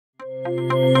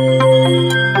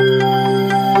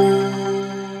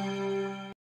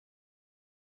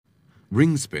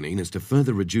Ring spinning is to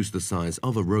further reduce the size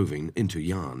of a roving into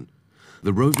yarn.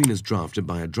 The roving is drafted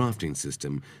by a drafting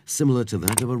system similar to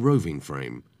that of a roving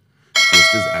frame.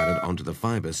 Twist is added onto the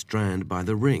fibre strand by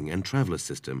the ring and traveller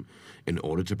system in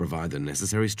order to provide the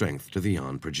necessary strength to the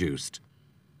yarn produced.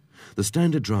 The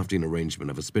standard drafting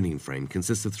arrangement of a spinning frame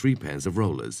consists of 3 pairs of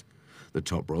rollers. The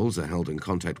top rolls are held in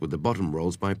contact with the bottom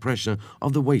rolls by pressure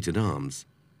of the weighted arms.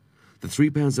 The 3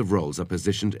 pairs of rolls are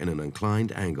positioned in an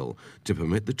inclined angle to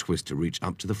permit the twist to reach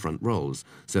up to the front rolls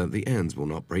so that the ends will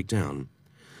not break down.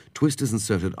 Twist is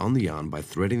inserted on the yarn by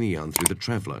threading the yarn through the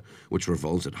traveller, which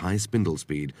revolves at high spindle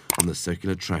speed on the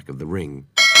circular track of the ring.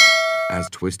 As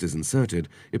twist is inserted,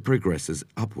 it progresses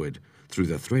upward through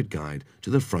the thread guide to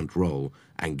the front roll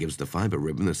and gives the fibre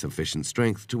ribbon the sufficient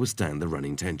strength to withstand the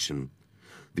running tension.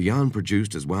 The yarn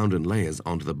produced is wound in layers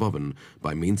onto the bobbin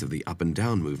by means of the up and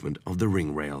down movement of the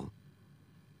ring rail.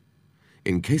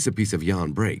 In case a piece of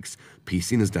yarn breaks,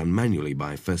 piecing is done manually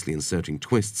by firstly inserting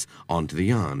twists onto the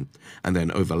yarn and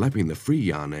then overlapping the free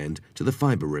yarn end to the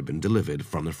fibre ribbon delivered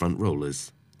from the front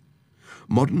rollers.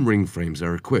 Modern ring frames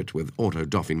are equipped with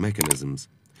auto-doffing mechanisms.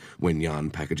 When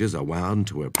yarn packages are wound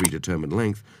to a predetermined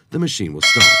length, the machine will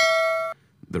stop.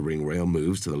 The ring rail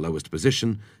moves to the lowest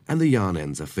position and the yarn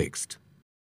ends are fixed.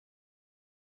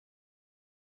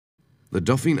 The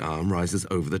doffing arm rises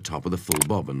over the top of the full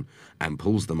bobbin and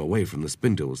pulls them away from the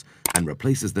spindles and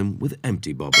replaces them with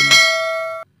empty bobbins.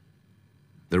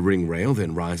 The ring rail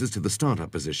then rises to the startup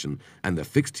position and the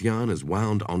fixed yarn is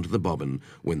wound onto the bobbin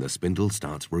when the spindle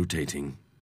starts rotating.